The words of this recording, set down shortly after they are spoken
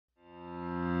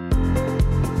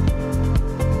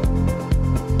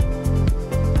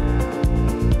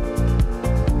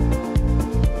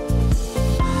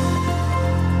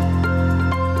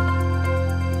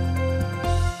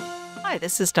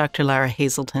This is Dr. Lara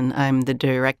Hazelton. I'm the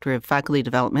Director of Faculty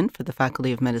Development for the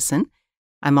Faculty of Medicine.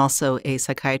 I'm also a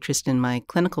psychiatrist in my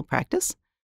clinical practice.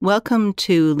 Welcome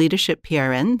to Leadership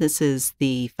PRN. This is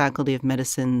the Faculty of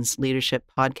Medicine's leadership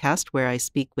podcast where I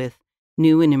speak with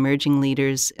new and emerging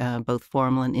leaders, both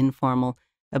formal and informal,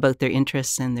 about their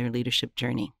interests and their leadership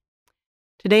journey.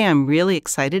 Today, I'm really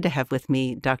excited to have with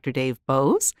me Dr. Dave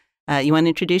Bowes. You want to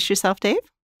introduce yourself, Dave?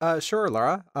 Sure,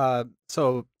 Lara.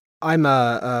 So I'm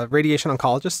a radiation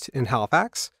oncologist in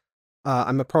Halifax.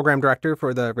 I'm a program director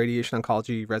for the Radiation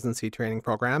Oncology Residency Training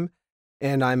Program,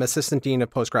 and I'm Assistant Dean of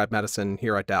Postgrad Medicine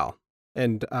here at Dal.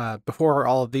 And before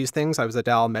all of these things, I was a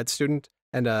Dal med student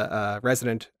and a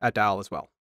resident at Dal as well.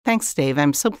 Thanks, Dave.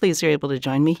 I'm so pleased you're able to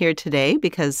join me here today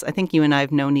because I think you and I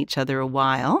have known each other a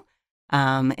while.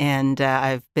 And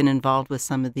I've been involved with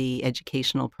some of the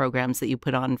educational programs that you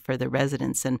put on for the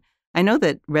residents. And I know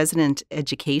that resident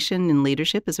education and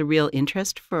leadership is a real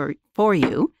interest for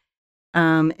you.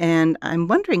 And I'm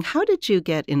wondering, how did you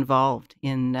get involved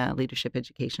in leadership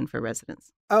education for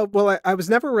residents? Well, I was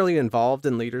never really involved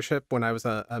in leadership when I was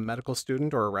a medical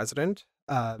student or a resident.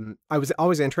 I was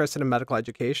always interested in medical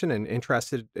education and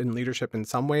interested in leadership in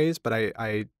some ways, but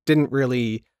I didn't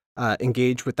really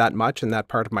engage with that much in that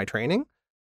part of my training.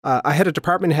 I had a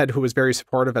department head who was very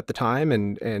supportive at the time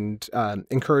and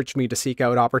encouraged me to seek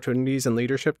out opportunities in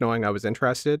leadership, knowing I was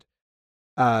interested.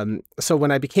 So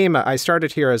when I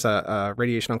started here as a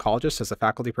radiation oncologist, as a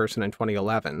faculty person in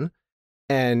 2011.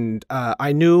 And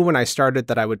I knew when I started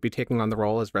that I would be taking on the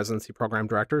role as residency program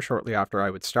director shortly after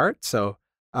I would start. So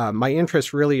my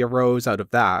interest really arose out of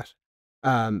that.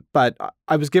 But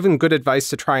I was given good advice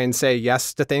to try and say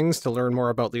yes to things to learn more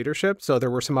about leadership. So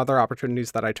there were some other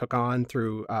opportunities that I took on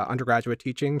through undergraduate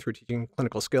teaching, through teaching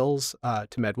clinical skills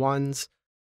to Med 1s,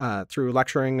 through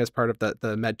lecturing as part of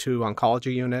the Med 2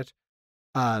 oncology unit.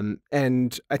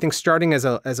 And I think starting as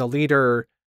a leader,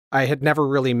 I had never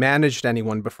really managed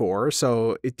anyone before.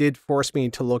 So it did force me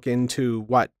to look into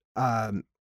what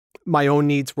my own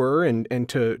needs were and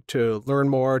to learn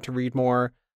more, to read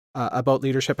more about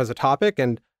leadership as a topic.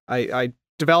 And I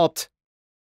developed,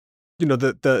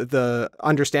 the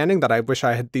understanding that I wish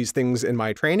I had these things in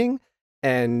my training.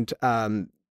 And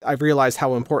I realized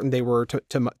how important they were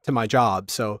to my job.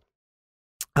 So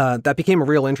that became a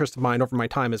real interest of mine over my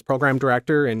time as program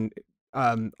director. And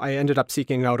I ended up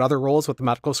seeking out other roles with the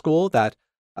medical school that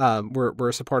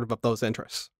were supportive of those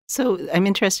interests. So I'm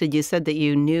interested, you said that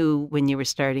you knew when you were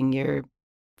starting your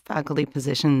faculty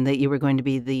position that you were going to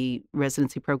be the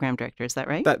residency program director. Is that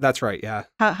right? That's right, yeah.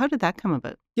 How did that come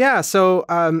about? Yeah, so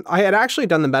I had actually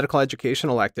done the medical education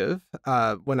elective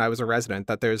when I was a resident,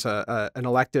 that there's an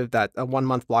elective, a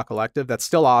 1-month block elective that's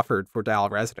still offered for Dal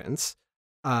residents.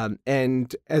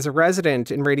 And as a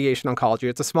resident in radiation oncology,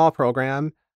 it's a small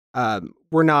program.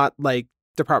 We're not like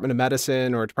Department of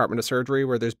Medicine or Department of Surgery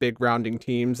where there's big rounding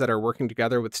teams that are working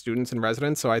together with students and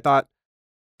residents. So I thought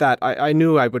that I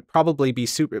knew I would probably be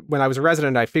when I was a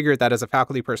resident, I figured that as a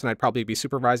faculty person, I'd probably be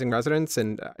supervising residents,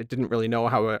 and I didn't really know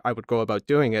how I would go about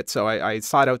doing it. So I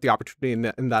sought out the opportunity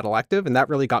in that elective, and that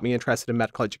really got me interested in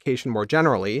medical education more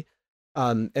generally.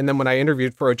 And then when I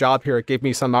interviewed for a job here, it gave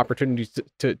me some opportunities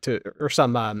or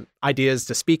some ideas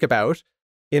to speak about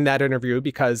in that interview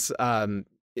because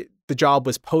the job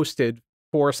was posted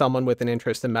for someone with an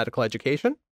interest in medical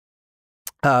education.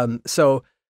 So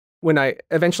when I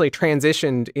eventually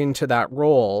transitioned into that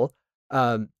role,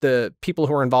 the people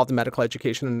who were involved in medical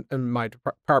education in my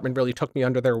department really took me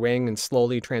under their wing and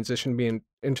slowly transitioned me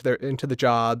into the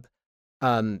job.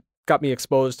 Got me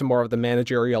exposed to more of the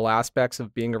managerial aspects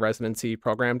of being a residency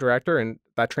program director, and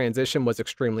that transition was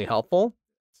extremely helpful.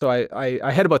 So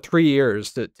I had about 3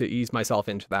 years to ease myself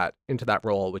into that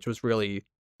role, which was really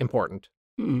important.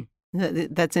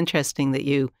 That's interesting that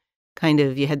you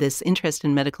had this interest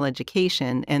in medical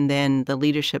education, and then the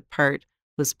leadership part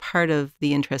was part of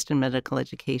the interest in medical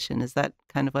education. Is that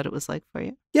kind of what it was like for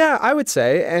you? Yeah, I would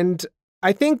say. And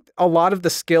I think a lot of the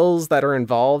skills that are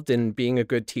involved in being a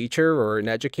good teacher or an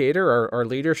educator are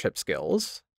leadership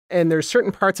skills. And there's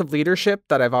certain parts of leadership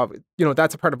that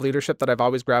that's a part of leadership that I've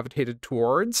always gravitated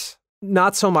towards.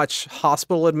 Not so much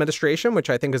hospital administration, which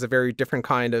I think is a very different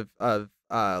kind of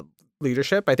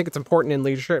leadership. I think it's important in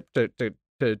leadership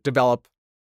to develop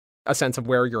a sense of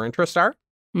where your interests are,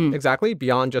 exactly,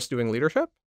 beyond just doing leadership.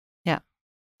 Yeah.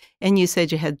 And you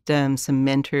said you had some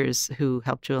mentors who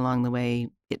helped you along the way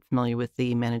get familiar with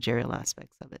the managerial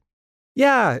aspects of it.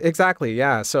 Yeah, exactly.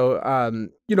 Yeah. So,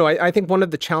 I think one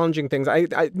of the challenging things,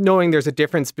 knowing there's a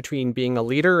difference between being a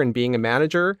leader and being a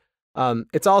manager,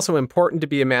 it's also important to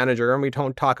be a manager, and we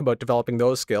don't talk about developing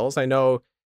those skills. I know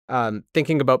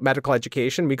thinking about medical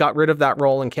education. We got rid of that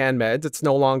role in CanMeds. It's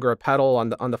no longer a petal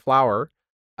on the flower.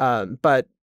 But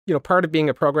part of being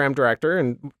a program director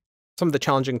and some of the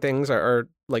challenging things are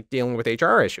like dealing with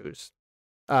HR issues.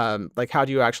 Like how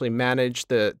do you actually manage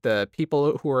the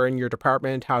people who are in your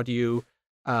department? How do you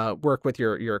work with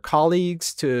your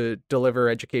colleagues to deliver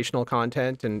educational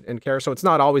content and care? So it's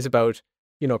not always about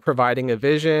providing a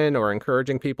vision or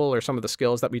encouraging people or some of the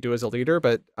skills that we do as a leader,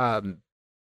 but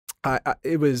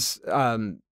it was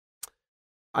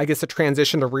I guess a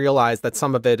transition to realize that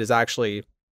some of it is actually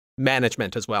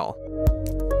management as well.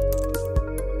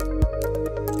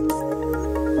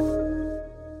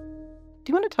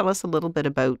 Do you want to tell us a little bit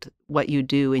about what you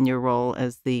do in your role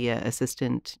as the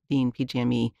Assistant Dean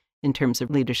PGME in terms of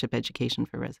leadership education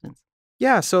for residents?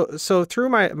 Yeah, so through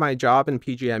my job in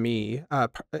PGME,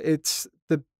 it's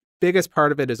the biggest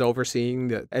part of it is overseeing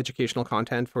the educational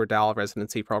content for DAL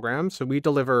residency programs. So we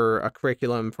deliver a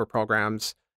curriculum for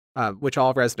programs which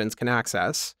all residents can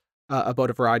access about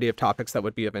a variety of topics that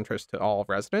would be of interest to all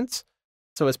residents.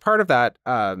 So as part of that,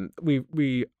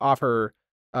 we offer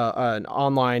an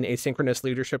online asynchronous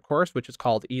leadership course, which is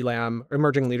called ELAM,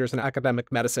 Emerging Leaders in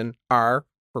Academic Medicine R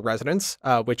for residents,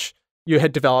 which you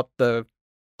had developed the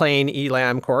plain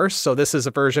ELAM course. So this is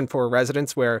a version for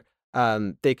residents where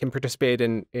they can participate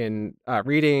in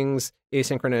readings,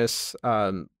 asynchronous,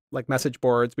 like message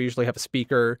boards. We usually have a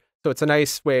speaker. So it's a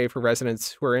nice way for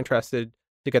residents who are interested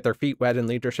to get their feet wet in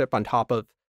leadership on top of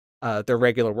their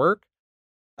regular work.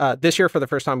 This year, for the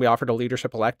first time, we offered a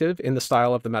leadership elective in the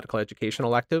style of the medical education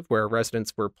elective, where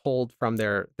residents were pulled from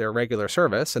their regular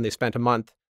service and they spent a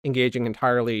month engaging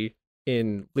entirely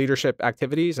in leadership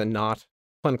activities and not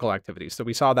clinical activities. So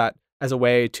we saw that as a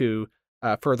way to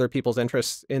further people's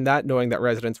interests in that, knowing that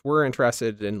residents were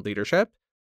interested in leadership,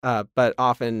 but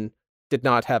often did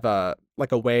not have a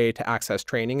way to access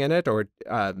training in it, or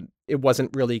it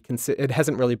wasn't really it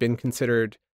hasn't really been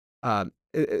considered.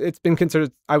 It's been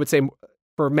considered, I would say,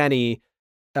 for many,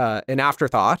 an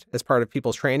afterthought as part of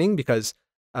people's training, because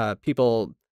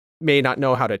people may not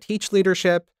know how to teach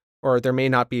leadership, or there may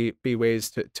not be ways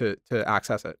to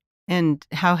access it. And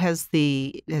how has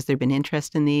there been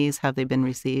interest in these? Have they been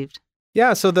received?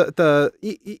 Yeah, so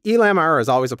the ELAM-R is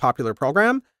always a popular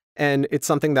program, and it's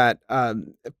something that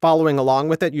following along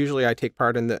with it, usually I take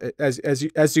part in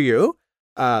as do you,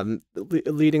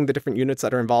 leading the different units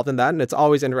that are involved in that. And it's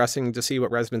always interesting to see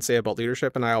what residents say about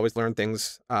leadership. And I always learn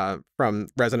things from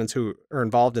residents who are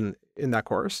involved in that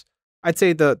course. I'd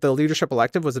say the leadership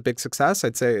elective was a big success.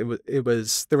 I'd say there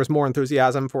was more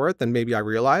enthusiasm for it than maybe I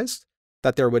realized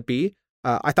that there would be.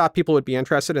 I thought people would be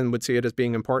interested and would see it as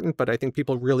being important, but I think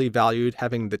people really valued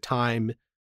having the time.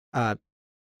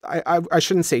 I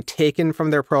shouldn't say taken from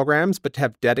their programs, but to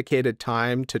have dedicated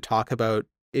time to talk about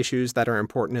issues that are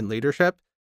important in leadership.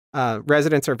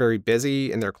 Residents are very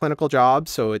busy in their clinical jobs,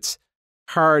 so it's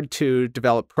hard to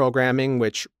develop programming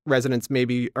which residents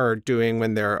maybe are doing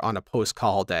when they're on a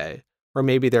post-call day, or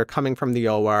maybe they're coming from the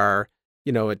OR,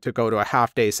 to go to a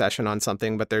half-day session on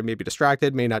something, but they're maybe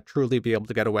distracted, may not truly be able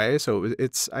to get away. So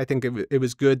I think it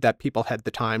was good that people had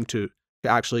the time to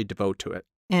actually devote to it.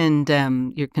 And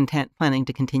you're planning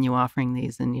to continue offering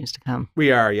these in years to come?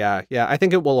 We are, yeah. I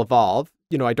think it will evolve.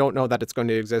 I don't know that it's going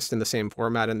to exist in the same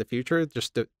format in the future,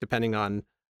 just depending on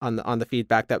the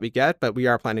feedback that we get. But we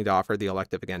are planning to offer the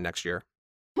elective again next year.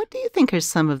 What do you think are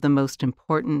some of the most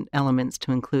important elements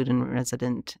to include in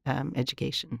resident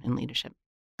education and leadership?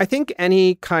 I think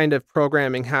any kind of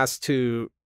programming has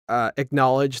to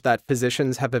acknowledge that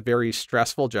physicians have a very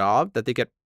stressful job, that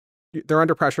they're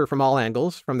under pressure from all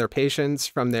angles, from their patients,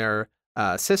 from their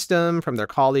system, from their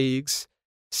colleagues.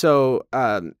 So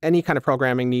any kind of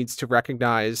programming needs to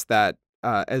recognize that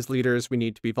as leaders, we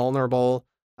need to be vulnerable.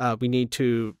 We need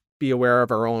to be aware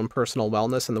of our own personal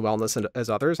wellness and the wellness as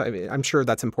others. I'm sure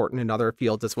that's important in other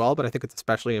fields as well, but I think it's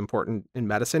especially important in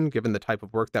medicine, given the type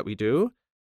of work that we do.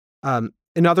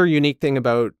 Another unique thing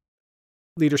about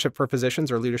leadership for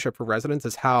physicians or leadership for residents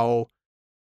is how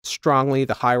strongly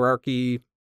the hierarchy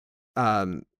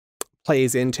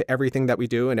plays into everything that we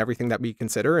do and everything that we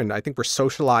consider. And I think we're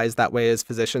socialized that way as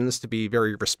physicians to be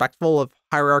very respectful of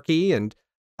hierarchy and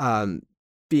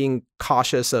being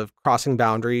cautious of crossing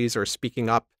boundaries or speaking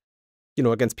up,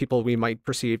 against people we might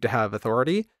perceive to have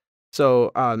authority.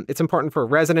 So it's important for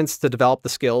residents to develop the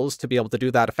skills to be able to do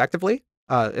that effectively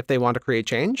if they want to create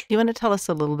change. You want to tell us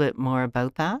a little bit more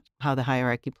about that, how the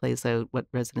hierarchy plays out, what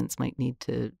residents might need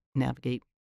to navigate?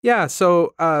 Yeah,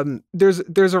 so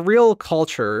there's a real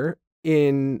culture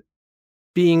in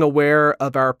being aware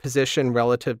of our position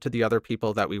relative to the other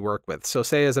people that we work with. So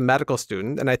say as a medical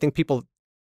student, and I think people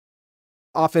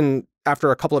often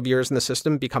after a couple of years in the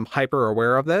system become hyper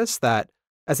aware of this, that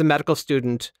as a medical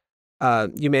student,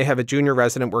 you may have a junior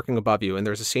resident working above you, and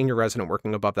there's a senior resident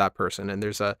working above that person, and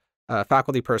there's a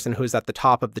faculty person who's at the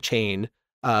top of the chain,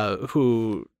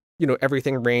 who,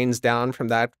 everything rains down from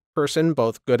that person,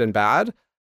 both good and bad.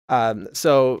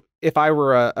 So if I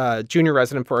were a junior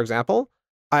resident, for example,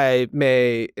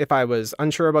 if I was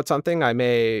unsure about something, I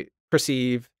may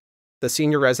perceive the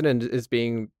senior resident as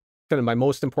being kind of my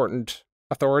most important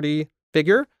authority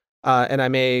figure. And I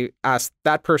may ask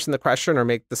that person the question or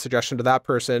make the suggestion to that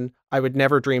person. I would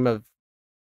never dream of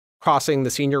crossing the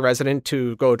senior resident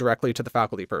to go directly to the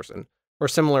faculty person. Or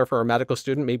similar for a medical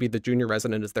student, maybe the junior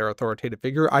resident is their authoritative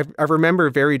figure. I remember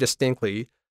very distinctly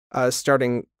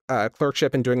starting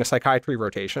clerkship and doing a psychiatry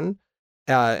rotation.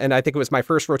 And I think it was my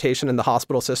first rotation in the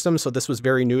hospital system. So this was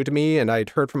very new to me. And I'd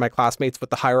heard from my classmates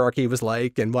what the hierarchy was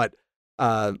like and what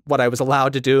I was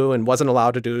allowed to do and wasn't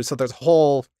allowed to do. So there's a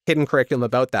whole hidden curriculum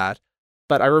about that.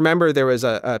 But I remember there was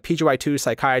a PGY2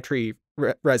 psychiatry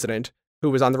resident who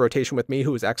was on the rotation with me,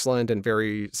 who was excellent and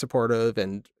very supportive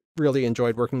and really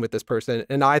enjoyed working with this person.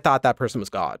 And I thought that person was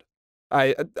God.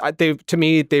 To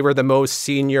me, they were the most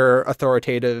senior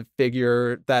authoritative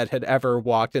figure that had ever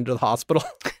walked into the hospital.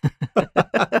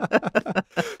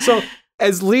 So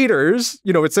as leaders,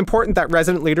 it's important that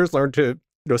resident leaders learn to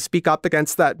speak up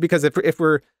against that, because if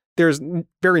there's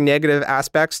very negative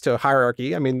aspects to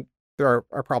hierarchy. I mean, there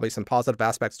are probably some positive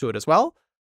aspects to it as well.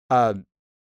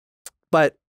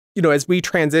 But as we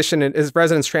transition and as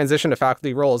residents transition to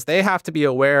faculty roles, they have to be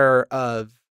aware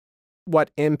of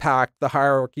what impact the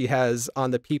hierarchy has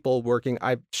on the people working,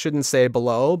 I shouldn't say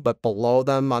below, but below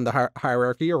them on the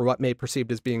hierarchy, or what may be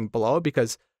perceived as being below,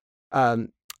 because I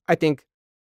think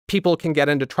people can get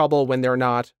into trouble when they're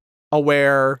not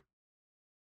aware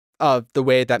of the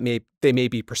way that they may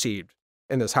be perceived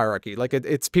in this hierarchy. Like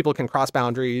it's people can cross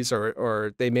boundaries,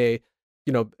 or they may,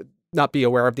 not be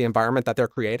aware of the environment that they're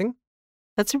creating.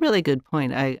 That's a really good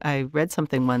point. I read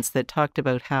something once that talked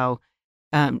about how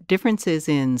differences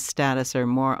in status are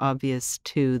more obvious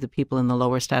to the people in the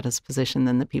lower status position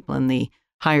than the people in the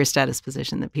higher status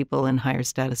position. That people in higher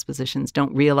status positions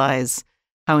don't realize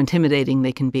how intimidating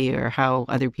they can be or how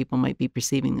other people might be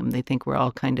perceiving them. They think we're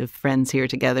all kind of friends here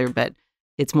together, but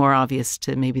it's more obvious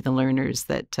to maybe the learners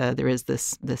that there is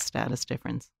this status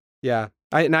difference. Yeah,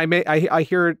 I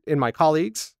hear it in my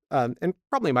colleagues, and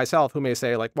probably myself, who may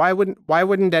say, like, why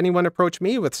wouldn't anyone approach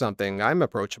me with something? I'm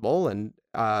approachable, and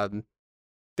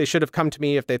they should have come to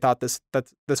me if they thought this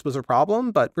was a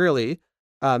problem. But really,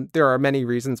 there are many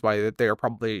reasons why they are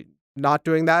probably not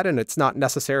doing that, and it's not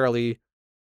necessarily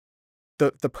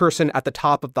the person at the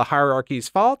top of the hierarchy's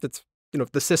fault. It's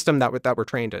the system that we're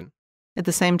trained in. At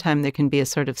the same time, there can be a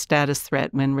sort of status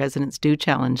threat when residents do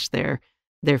challenge their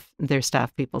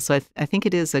staff people. So I think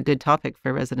it is a good topic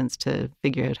for residents to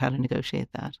figure out how to negotiate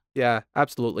that. Yeah,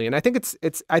 absolutely. And I think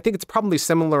it's probably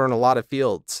similar in a lot of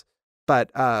fields.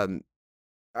 But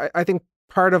I think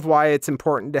part of why it's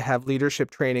important to have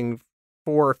leadership training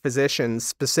for physicians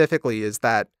specifically is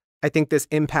that I think this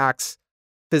impacts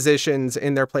physicians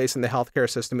in their place in the healthcare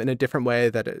system in a different way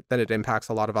than it impacts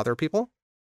a lot of other people.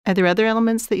 Are there other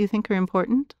elements that you think are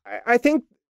important? I think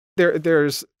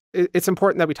it's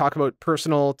important that we talk about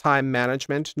personal time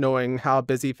management, knowing how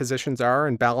busy physicians are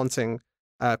and balancing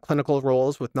clinical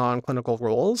roles with non-clinical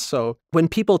roles. So when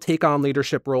people take on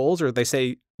leadership roles, or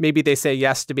maybe they say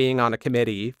yes to being on a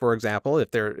committee, for example, if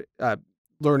they're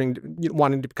wanting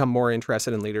to become more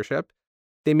interested in leadership,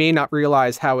 they may not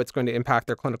realize how it's going to impact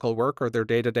their clinical work or their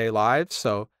day-to-day lives.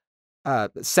 So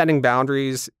setting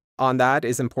boundaries on that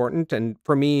is important. And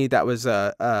for me, that was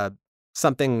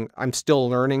something I'm still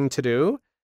learning to do,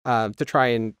 to try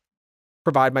and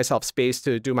provide myself space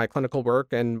to do my clinical work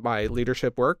and my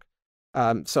leadership work.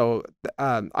 So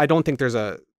I don't think there's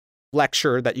a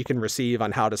lecture that you can receive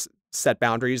on how to set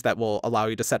boundaries that will allow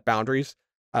you to set boundaries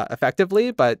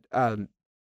effectively. But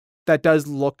that does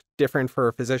look different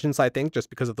for physicians, I think, just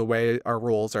because of the way our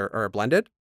roles are blended.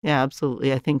 Yeah,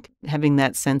 absolutely. I think having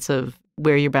that sense of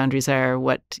where your boundaries are,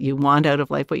 what you want out of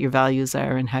life, what your values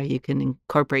are, and how you can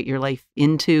incorporate your life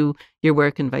into your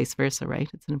work and vice versa, right?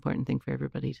 It's an important thing for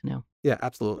everybody to know. Yeah,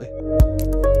 absolutely.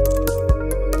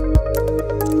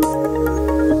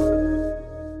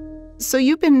 So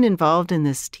you've been involved in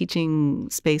this teaching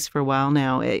space for a while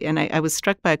now, and I was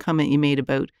struck by a comment you made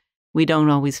about we don't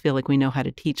always feel like we know how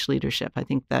to teach leadership. I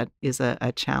think that is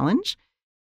a challenge.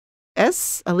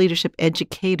 As a leadership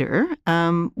educator,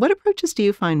 what approaches do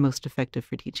you find most effective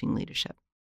for teaching leadership?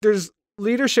 There's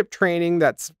leadership training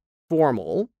that's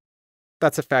formal,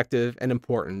 that's effective and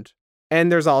important. And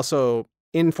there's also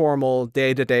informal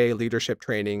day-to-day leadership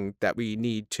training that we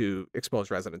need to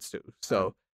expose residents to.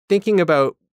 So thinking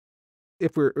about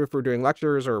if we're doing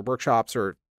lectures or workshops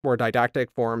or more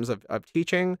didactic forms of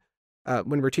teaching,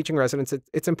 when we're teaching residents,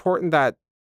 it's important that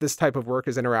this type of work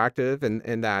is interactive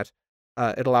and that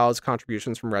it allows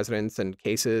contributions from residents and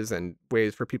cases and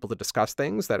ways for people to discuss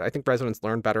things that I think residents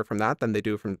learn better from that than they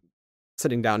do from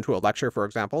sitting down to a lecture, for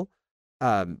example.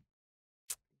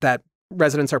 That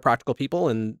residents are practical people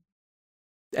and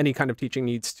any kind of teaching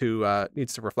needs to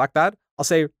reflect that. I'll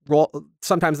say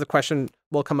sometimes the question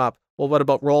will come up, well, what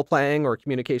about role playing or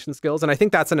communication skills? And I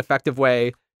think that's an effective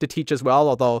way to teach as well,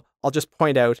 although I'll just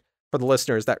point out for the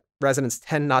listeners that residents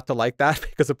tend not to like that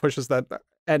because it pushes that,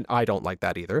 and I don't like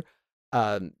that either.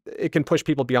 It can push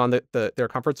people beyond their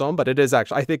comfort zone, but it is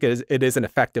actually, I think it is an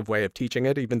effective way of teaching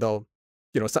it, even though,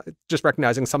 just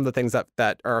recognizing some of the things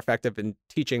that are effective in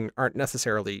teaching aren't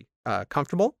necessarily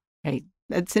comfortable. Right.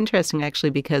 That's interesting,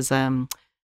 actually, because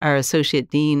our Associate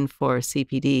Dean for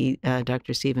CPD,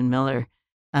 Dr. Stephen Miller,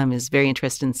 is very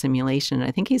interested in simulation.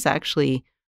 I think he's actually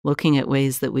looking at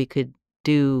ways that we could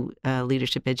do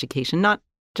leadership education, not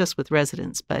just with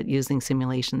residents, but using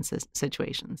simulation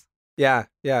situations. Yeah,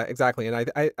 exactly.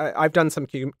 And I've done some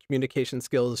communication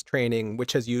skills training,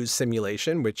 which has used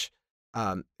simulation, which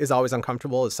is always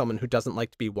uncomfortable as someone who doesn't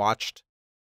like to be watched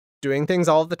doing things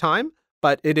all of the time.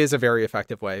 But it is a very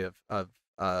effective way of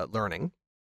learning.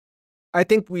 I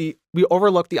think we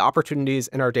overlook the opportunities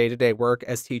in our day-to-day work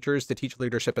as teachers to teach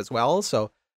leadership as well.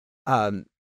 So, as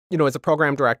a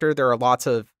program director,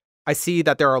 I see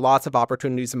that there are lots of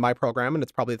opportunities in my program, and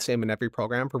it's probably the same in every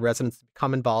program, for residents to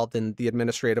become involved in the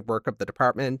administrative work of the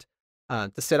department,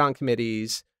 to sit on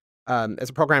committees. As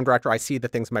a program director, I see the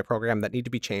things in my program that need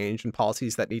to be changed and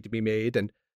policies that need to be made.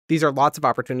 And these are lots of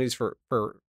opportunities for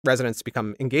residents to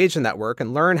become engaged in that work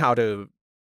and learn how to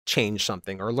change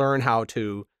something or learn how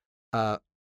to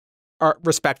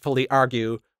respectfully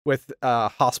argue with a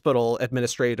hospital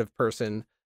administrative person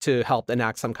to help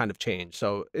enact some kind of change.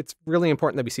 So it's really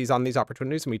important that we seize on these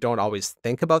opportunities, and we don't always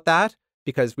think about that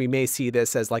because we may see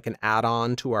this as like an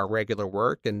add-on to our regular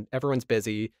work, and everyone's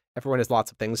busy, everyone has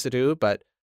lots of things to do, but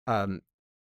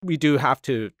we do have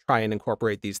to try and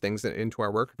incorporate these things into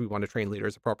our work if we want to train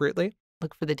leaders appropriately.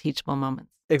 Look for the teachable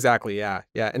moments. Exactly, yeah.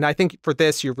 And I think for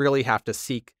this, you really have to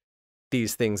seek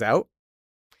these things out.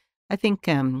 I think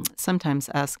sometimes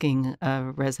asking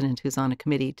a resident who's on a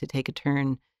committee to take a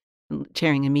turn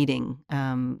chairing a meeting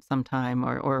sometime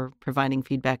or providing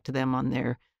feedback to them on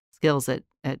their skills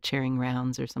at chairing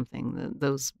rounds or something,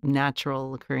 those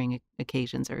natural occurring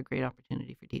occasions are a great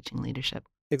opportunity for teaching leadership.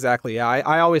 Exactly. Yeah,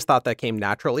 I always thought that came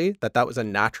naturally, that was a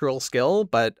natural skill,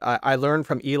 but I learned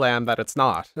from ELAM that it's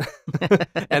not.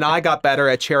 And I got better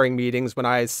at chairing meetings when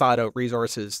I sought out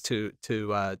resources to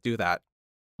do that.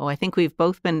 Oh, I think we've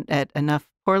both been at enough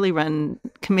poorly run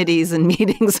committees and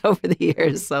meetings over the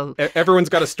years. So everyone's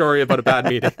got a story about a bad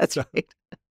meeting. That's right.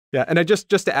 Yeah, and just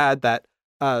to add that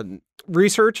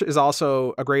research is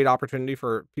also a great opportunity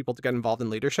for people to get involved in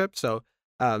leadership. So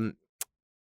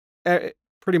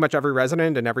pretty much every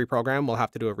resident and every program will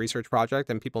have to do a research project,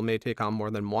 and people may take on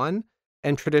more than one.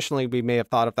 And traditionally, we may have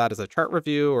thought of that as a chart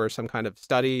review or some kind of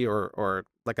study or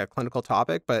like a clinical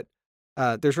topic, but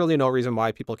there's really no reason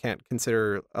why people can't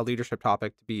consider a leadership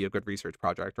topic to be a good research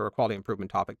project or a quality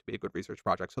improvement topic to be a good research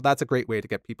project. So that's a great way to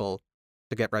get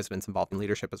residents involved in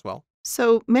leadership as well.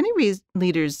 So many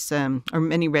leaders or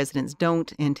many residents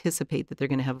don't anticipate that they're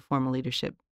going to have a formal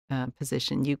leadership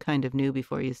position. You kind of knew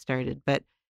before you started, but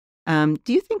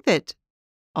do you think that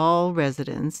all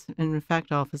residents, and in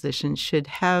fact all physicians, should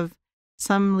have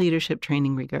some leadership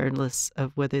training regardless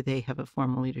of whether they have a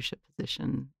formal leadership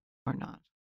position or not?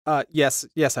 Yes,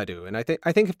 I do. And I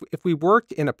think if we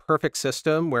worked in a perfect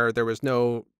system where there was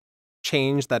no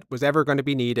change that was ever going to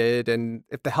be needed, and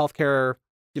if healthcare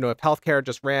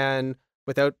just ran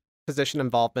without physician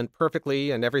involvement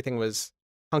perfectly and everything was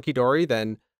hunky-dory,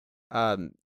 then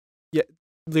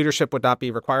leadership would not be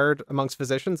required amongst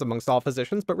all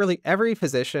physicians, but really every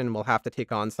physician will have to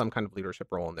take on some kind of leadership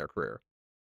role in their career.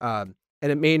 And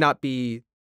it may not be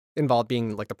involved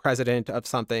being like the president of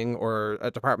something or a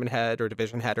department head or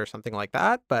division head or something like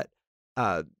that. But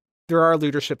there are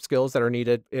leadership skills that are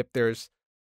needed if there's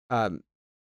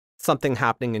something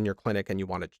happening in your clinic and you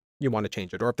want to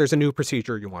change it, or if there's a new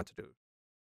procedure you want to do.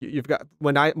 You've got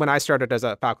when I started as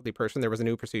a faculty person, there was a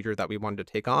new procedure that we wanted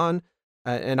to take on,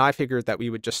 and I figured that we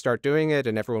would just start doing it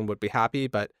and everyone would be happy.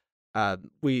 But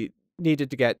we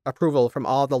needed to get approval from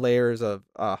all the layers of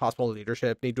hospital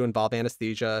leadership, need to involve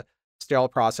anesthesia, sterile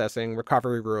processing,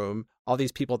 recovery room, all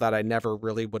these people that I never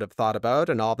really would have thought about.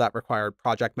 And all of that required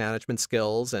project management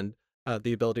skills and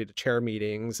the ability to chair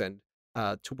meetings and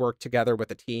to work together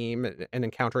with a team and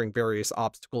encountering various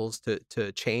obstacles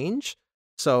to change.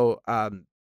 So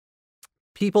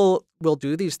people will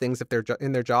do these things if they're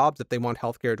in their jobs if they want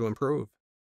healthcare to improve.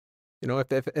 You know,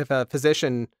 if a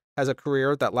physician has a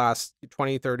career that lasts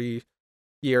 20, 30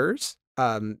 years,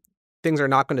 things are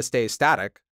not going to stay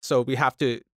static. So we have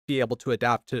to be able to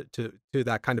adapt to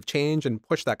that kind of change and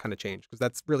push that kind of change, because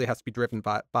that's really has to be driven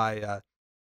by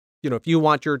if you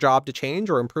want your job to change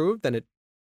or improve, then it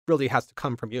really has to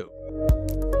come from you.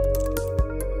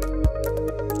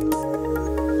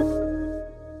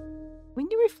 When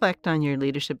you reflect on your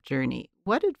leadership journey,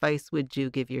 what advice would you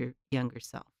give your younger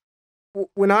self?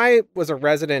 When I was a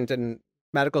resident and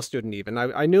medical student, even,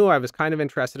 I knew I was kind of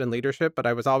interested in leadership, but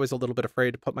I was always a little bit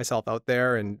afraid to put myself out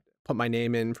there and put my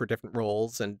name in for different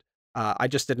roles. And I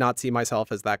just did not see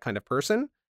myself as that kind of person.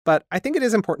 But I think it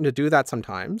is important to do that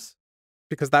sometimes,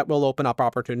 because that will open up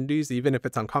opportunities, even if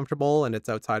it's uncomfortable and it's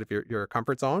outside of your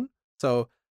comfort zone. So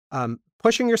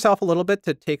pushing yourself a little bit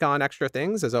to take on extra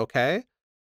things is okay.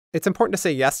 It's important to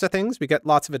say yes to things. We get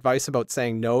lots of advice about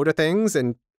saying no to things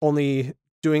and only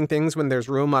doing things when there's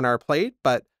room on our plate.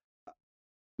 But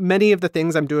many of the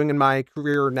things I'm doing in my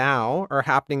career now are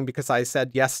happening because I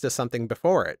said yes to something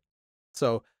before it.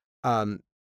 So, and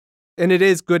it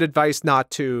is good advice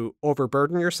not to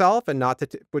overburden yourself and not to,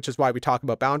 which is why we talk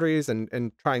about boundaries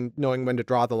and knowing when to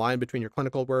draw the line between your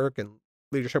clinical work and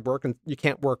leadership work. And you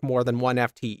can't work more than one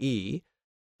FTE,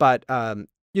 but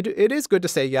it is good to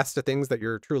say yes to things that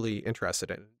you're truly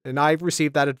interested in. And I've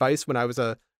received that advice when I was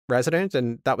a resident,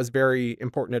 and that was very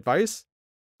important advice.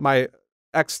 My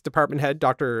ex-department head,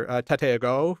 Dr. Tete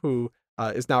Ago, who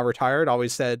is now retired,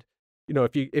 always said,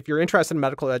 if you're interested in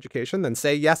medical education, then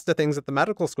say yes to things at the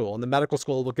medical school, and the medical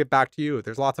school will give back to you.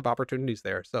 There's lots of opportunities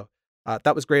there. So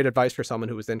that was great advice for someone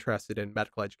who was interested in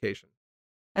medical education.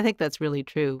 I think that's really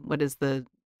true. What is the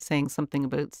saying? Something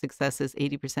about success is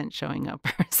 80% showing up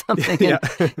or something. Yeah.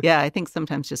 And yeah, I think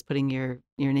sometimes just putting your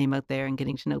name out there and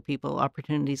getting to know people,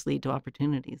 opportunities lead to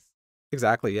opportunities.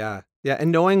 Exactly. Yeah. Yeah.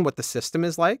 And knowing what the system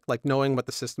is like knowing what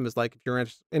the system is like, if you're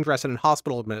interested in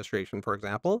hospital administration, for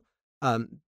example,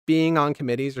 being on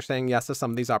committees or saying yes to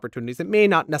some of these opportunities, it may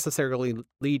not necessarily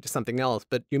lead to something else,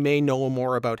 but you may know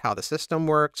more about how the system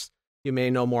works. You may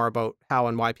know more about how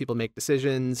and why people make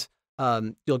decisions.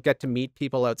 You'll get to meet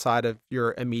people outside of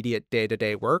your immediate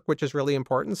day-to-day work, which is really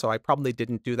important. So I probably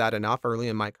didn't do that enough early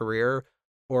in my career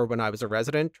or when I was a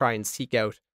resident, try and seek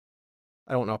out,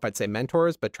 I don't know if I'd say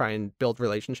mentors, but try and build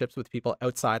relationships with people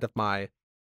outside of my,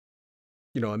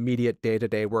 immediate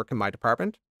day-to-day work in my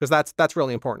department, because that's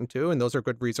really important too. And those are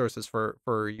good resources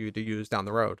for you to use down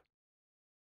the road.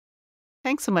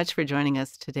 Thanks so much for joining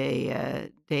us today,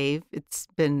 Dave. It's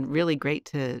been really great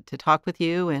to talk with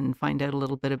you and find out a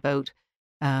little bit about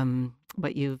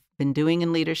what you've been doing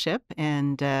in leadership,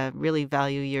 and really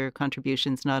value your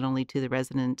contributions not only to the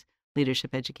resident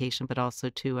leadership education, but also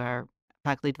to our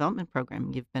faculty development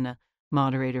program. You've been a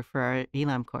moderator for our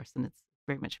ELAM course, and it's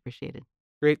very much appreciated.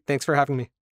 Great. Thanks for having me.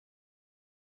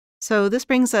 So this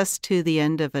brings us to the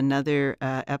end of another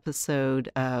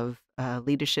episode of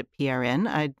Leadership PRN.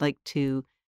 I'd like to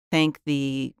thank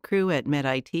the crew at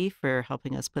MedIT for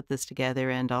helping us put this together,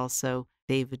 and also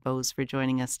David Bowes for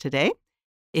joining us today.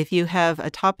 If you have a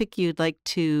topic you'd like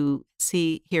to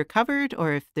see here covered,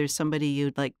 or if there's somebody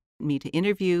you'd like me to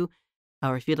interview,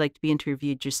 or if you'd like to be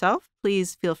interviewed yourself,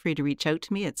 please feel free to reach out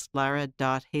to me. It's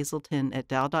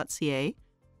lara.hazelton@dal.ca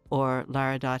or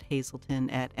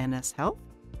lara.hazelton@nshealth.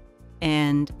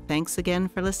 And thanks again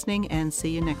for listening, and see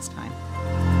you next time.